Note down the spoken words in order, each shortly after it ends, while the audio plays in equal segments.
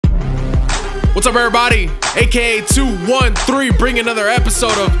What's up, everybody? AKA 213, bring another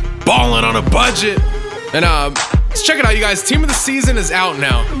episode of Ballin' on a Budget. And let's check it out, you guys. Team of the season is out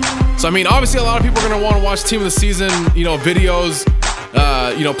now. So I mean, obviously a lot of people are gonna want to watch Team of the Season, you know, videos,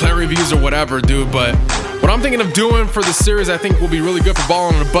 you know, player reviews or whatever, dude. But what I'm thinking of doing for this series, I think will be really good for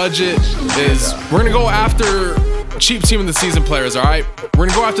Ballin' on a Budget, is we're gonna go after cheap Team of the Season players. All right, we're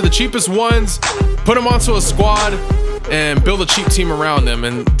gonna go after the cheapest ones, put them onto a squad, and build a cheap team around them,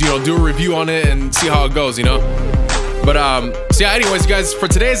 and you know, do a review on it and see how it goes, you know. But so yeah, anyways, guys, for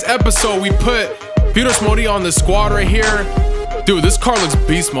today's episode, we put Mori on the squad right here. Dude, this car looks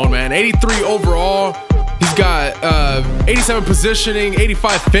beast mode, man. 83 overall. He's got 87 positioning,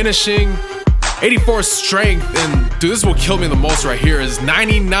 85 finishing, 84 strength, and dude, this is what killed me the most right here is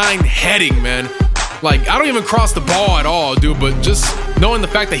 99 heading, man. Like, I don't even cross the ball at all, dude, but just knowing the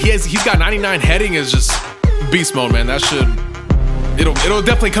fact that he's got 99 heading is just beast mode, man. That should, it'll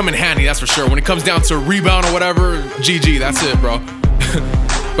definitely come in handy, that's for sure. When it comes down to rebound or whatever, GG, that's it, bro.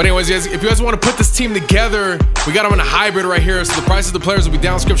 But anyways, guys, if you guys want to put this team together, we got them in a hybrid right here. So the prices of the players will be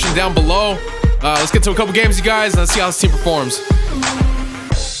down in the description down below. Let's get to a couple games, you guys, and let's see how this team performs.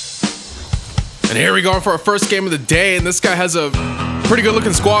 And here we go for our first game of the day, and this guy has a pretty good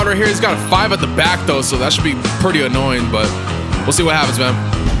looking squad right here. He's got a 5 at the back though, so that should be pretty annoying, but we'll see what happens, man.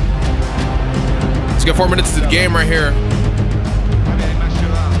 Let's get 4 minutes to the game right here.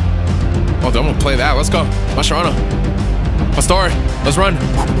 Oh, dude, I'm gonna play that. Let's go. MASCHERANO. PASTORE. Let's run.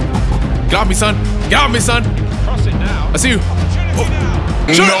 Get off me, son. Get off me, son. I see you. Oh.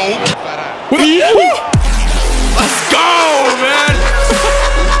 Shoot it. Let's go, man.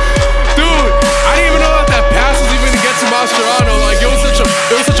 Dude, I didn't even know that pass was even gonna get to MASCHERANO. Like, it was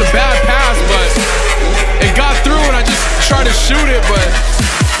such a bad pass, but it got through and I just tried to shoot it, but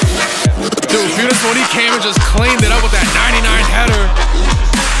dude, Mori came and just cleaned it up with that 99 header.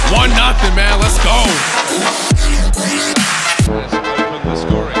 1-0, man. Let's go.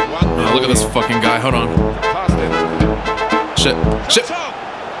 Oh, look at this fucking guy. Hold on. Shit. Shit.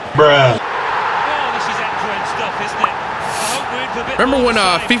 Bruh. Remember when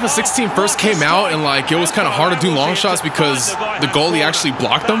FIFA 16 first came out and like it was kind of hard to do long shots because the goalie actually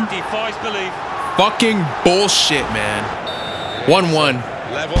blocked them? Fucking bullshit, man. 1-1.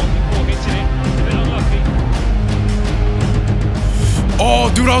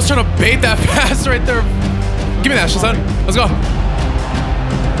 Oh, dude, I was trying to bait that pass right there. Give me that shit, son. Let's go.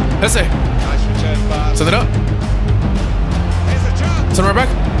 JESE. Send it up. Send it right back.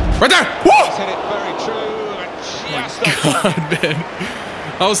 Right there. Woo! Oh my God, man.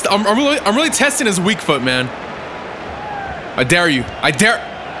 I'm really testing his weak foot, man. I dare you. I dare.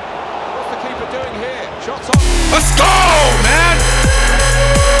 What's the keeper doing here? Shots on. Let's go, man.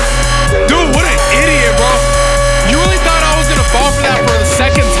 Dude, what an idiot, bro. You really thought I was gonna fall for that for the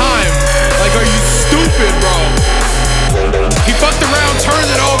second time? Like, are you stupid, bro? He fucked around, turned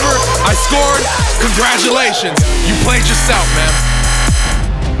it over. I scored. Congratulations. You played yourself, man.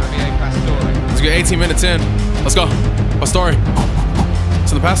 Let's get 18 minutes in. Let's go. PASTORE.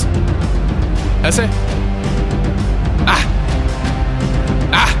 Send the pass. JESE.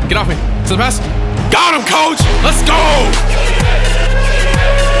 Get off me. Send the pass. Got him, coach. Let's go.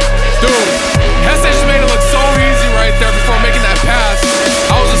 Dude, JESE just made it look so easy right there before making that pass.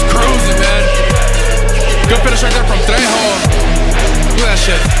 I was just cruising, man. Good finish right there from TREJO. Look at that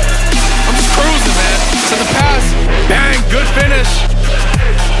shit. I'm just cruising, man. Send the pass. Bang. Good finish.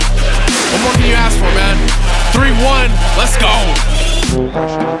 What more can you ask for, man? 3-1. Let's go.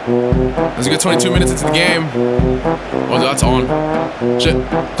 Let's get 22 minutes into the game. Oh, that's on. Shit.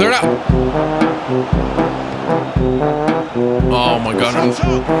 Clear it out. Oh my God.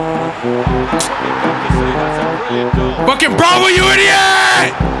 Fucking Bravo, you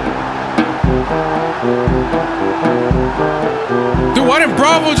idiot! Dude, why didn't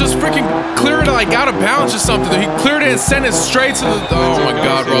Bravo just freaking clear it like out of bounds or something? He cleared it and sent it straight to the... Oh my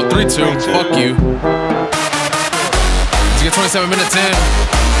God, bro. 3-2. Fuck you. Let's get 27 minutes in.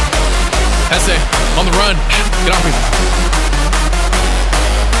 JESE on the run. Get off me.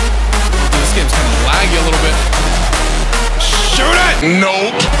 Dude, this game's kind of laggy a little bit. Shoot it!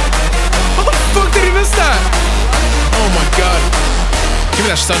 Nope. How the fuck did he miss that? Oh my God. Give me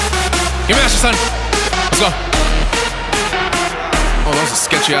that shit, son. Give me that shit, son. Let's go. Oh, that was a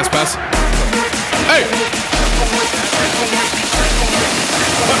sketchy ass pass. Hey!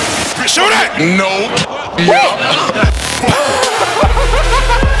 Shoot it! Nope. Yeah.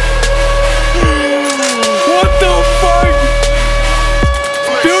 What the fuck?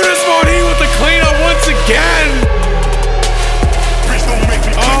 Mori with the cleanup once again.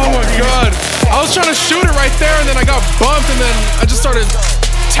 Oh my God. I was trying to shoot it right there and then I got bumped and then I just started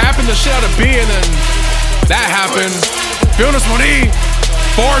tapping the shit out of B, and then that happened. Mori,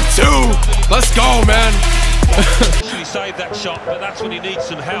 4-2. Let's go, man. He saved that shot, but that's when he needs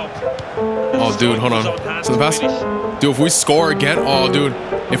some help. Oh, dude, hold on. So the pass. Dude, if we score again, oh, dude,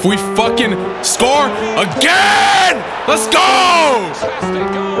 if we fucking score again, let's go,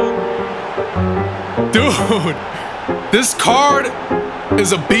 dude. This card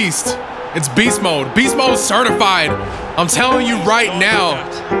is a beast. It's beast mode. Beast mode certified. I'm telling you right now.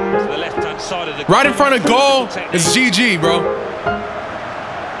 Right in front of goal is GG, bro.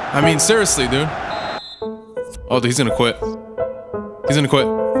 I mean, seriously, dude. Oh, dude, he's gonna quit. He's gonna quit.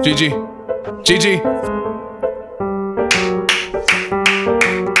 GG. GG.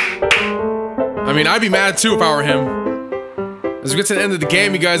 I mean, I'd be mad too if I were him. As we get to the end of the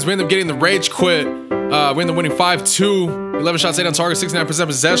game, you guys, we end up getting the rage quit. We end up winning 5-2. 11 shots, 8 on target, 69%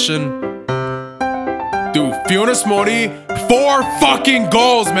 possession. Dude, Mori, 4 fucking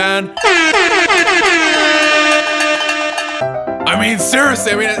goals, man. I mean,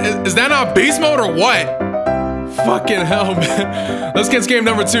 seriously, I mean, is that not beast mode or what? Fucking hell, man. Let's get to game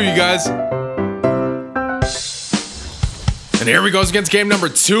number 2, you guys. And here we go against game number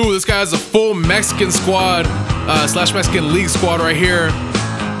 2. This guy has a full Mexican squad, slash Mexican league squad right here.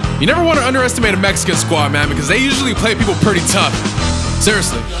 You never want to underestimate a Mexican squad, man, because they usually play people pretty tough.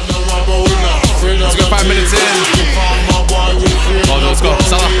 Seriously. Let's go 5 minutes in. Oh, no, let's go.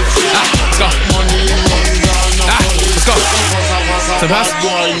 Salah. Let's go. Let's go. Some pass.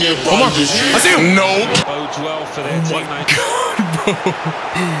 One more. I see him. No. Oh my God, bro.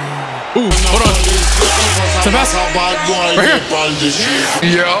 Ooh, hold on. Some pass. Right here.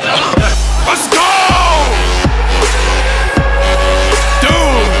 Yeah. Let's go.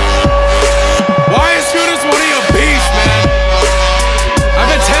 Dude. Why is Mori a beast, man? I've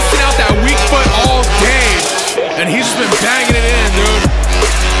been testing out that weak foot all day, and he's just been banging it in, dude.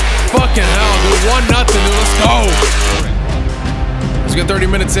 Fucking hell, dude. 1-0, dude. Let's go. Let's get 30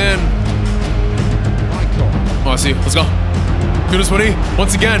 minutes in. Oh, I see. Let's go. Mori,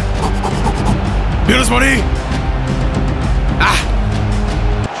 once again. Mori. Ah.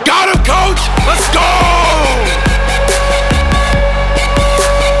 Got him, coach. Let's go.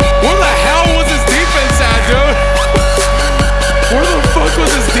 Where the hell was his defense at, dude? Where the fuck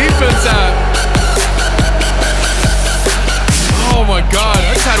was his defense at? Oh my God.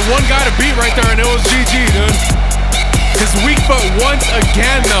 I just had one guy to beat right there, and it was GG, dude. His weak foot once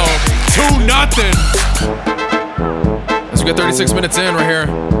again, though. 2-0. As we get 36 minutes in right here.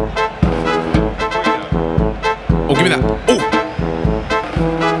 Oh, give me that. Oh.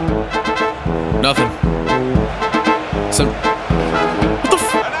 Nothing.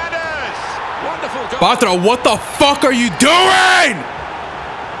 What the f? BARTRA, what the fuck are you doing?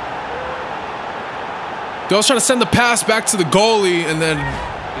 Dude, I was trying to send the pass back to the goalie, and then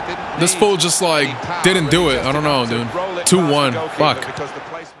this fool just like didn't do it. I don't know, dude. 2-1. Fuck.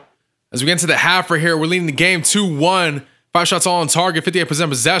 As we get into the half right here, we're leading the game 2-1. 5 shots all on target, 58%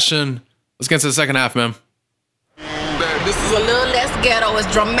 possession. Let's get into the second half, man. This is a little less ghetto.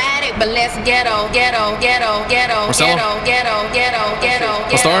 It's dramatic, but less ghetto. Marcelo?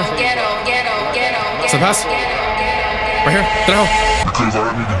 PASTORE? What's the pass? Right here. TREJO.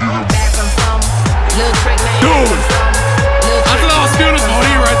 Dude! I thought that was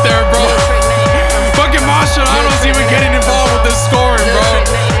Mori right there, bro. Fucking MASCHERANO's even getting involved with this scoring, bro.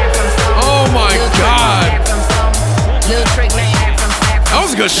 Oh my God. That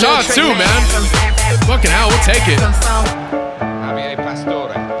was a good shot too, man. Fucking hell, we'll take it.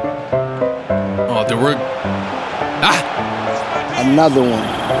 Oh, dude, we're... Ah! Another one.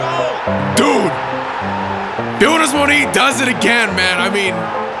 Dude! Mori does it again, man. I mean,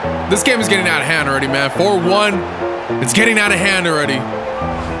 this game is getting out of hand already, man. 4-1. It's getting out of hand already.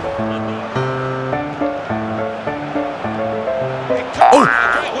 Oh!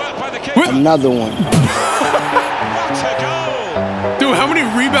 Another one. Dude, how many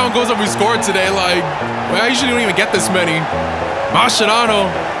rebound goals have we scored today? Like, I usually don't even get this many.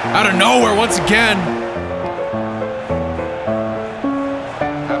 MASCHERANO out of nowhere once again.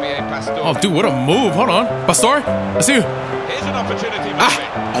 Oh, dude, what a move. Hold on. PASTORE, I see you. Here's an opportunity. Ah.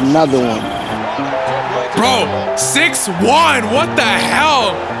 Another one. Bro, 6-1. What the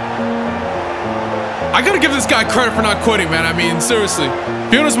hell? I gotta give this guy credit for not quitting, man. I mean, seriously.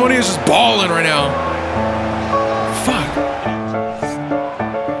 Mori is just balling right now. Fuck.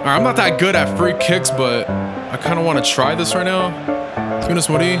 Alright, I'm not that good at free kicks, but I kind of want to try this right now.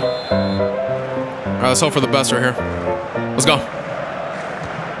 Mori. Alright, let's hope for the best right here. Let's go.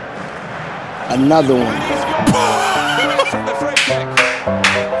 Another one.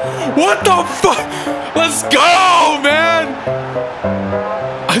 What the fuck? Let's go, man.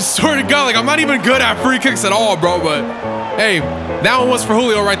 swear to God, like, I'm not even good at free kicks at all, bro. But hey, that one was for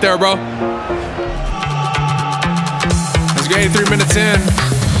Julio right there, bro. Let's go 83 minutes in.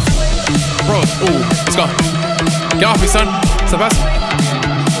 Bro, ooh, let's go. Get off me, son. Step fast.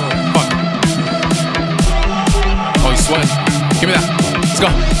 Fuck. Oh, he's sweating. Give me that. Let's go.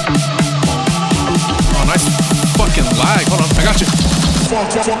 Oh, nice fucking lag. Hold on, I got you.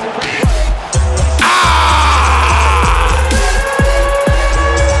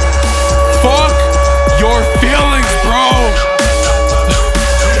 Fuck your feelings, bro.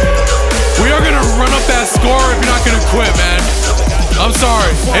 We are gonna run up that score if you're not gonna quit, man. I'm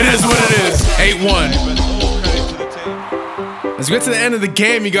sorry. It is what it is. 8-1. As we get to the end of the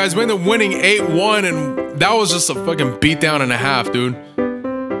game, you guys, we ended up winning 8-1, and that was just a fucking beatdown and a half, dude.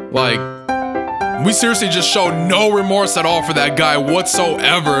 Like, we seriously just showed no remorse at all for that guy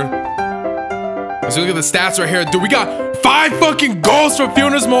whatsoever. As we look at the stats right here, dude, we got 5 fucking goals for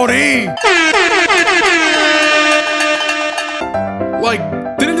Mori. Like,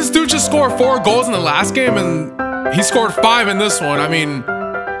 didn't this dude just score 4 goals in the last game and he scored 5 in this one? I mean,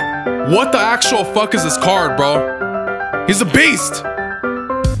 what the actual fuck is this card, bro? He's a beast.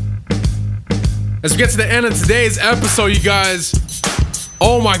 As we get to the end of today's episode, you guys,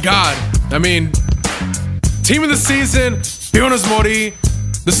 oh my God. I mean, team of the season, Mori.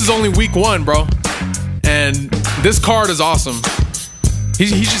 This is only week 1, bro. And this card is awesome.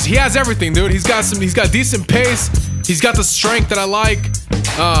 He has everything, dude. He's got decent pace. He's got the strength that I like.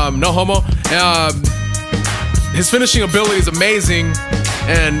 No homo. His finishing ability is amazing.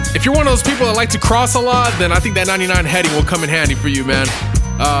 And if you're one of those people that like to cross a lot, then I think that 99 heading will come in handy for you, man.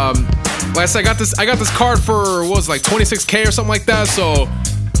 Like I said, I got this card for, what was it, like 26K or something like that. So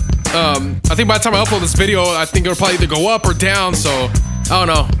I think by the time I upload this video, I think it'll probably either go up or down. So I don't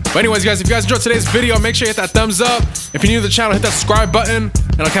know. But anyways, guys, if you guys enjoyed today's video, make sure you hit that thumbs up. If you're new to the channel, hit that subscribe button,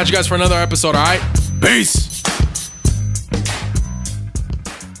 and I'll catch you guys for another episode. All right, peace.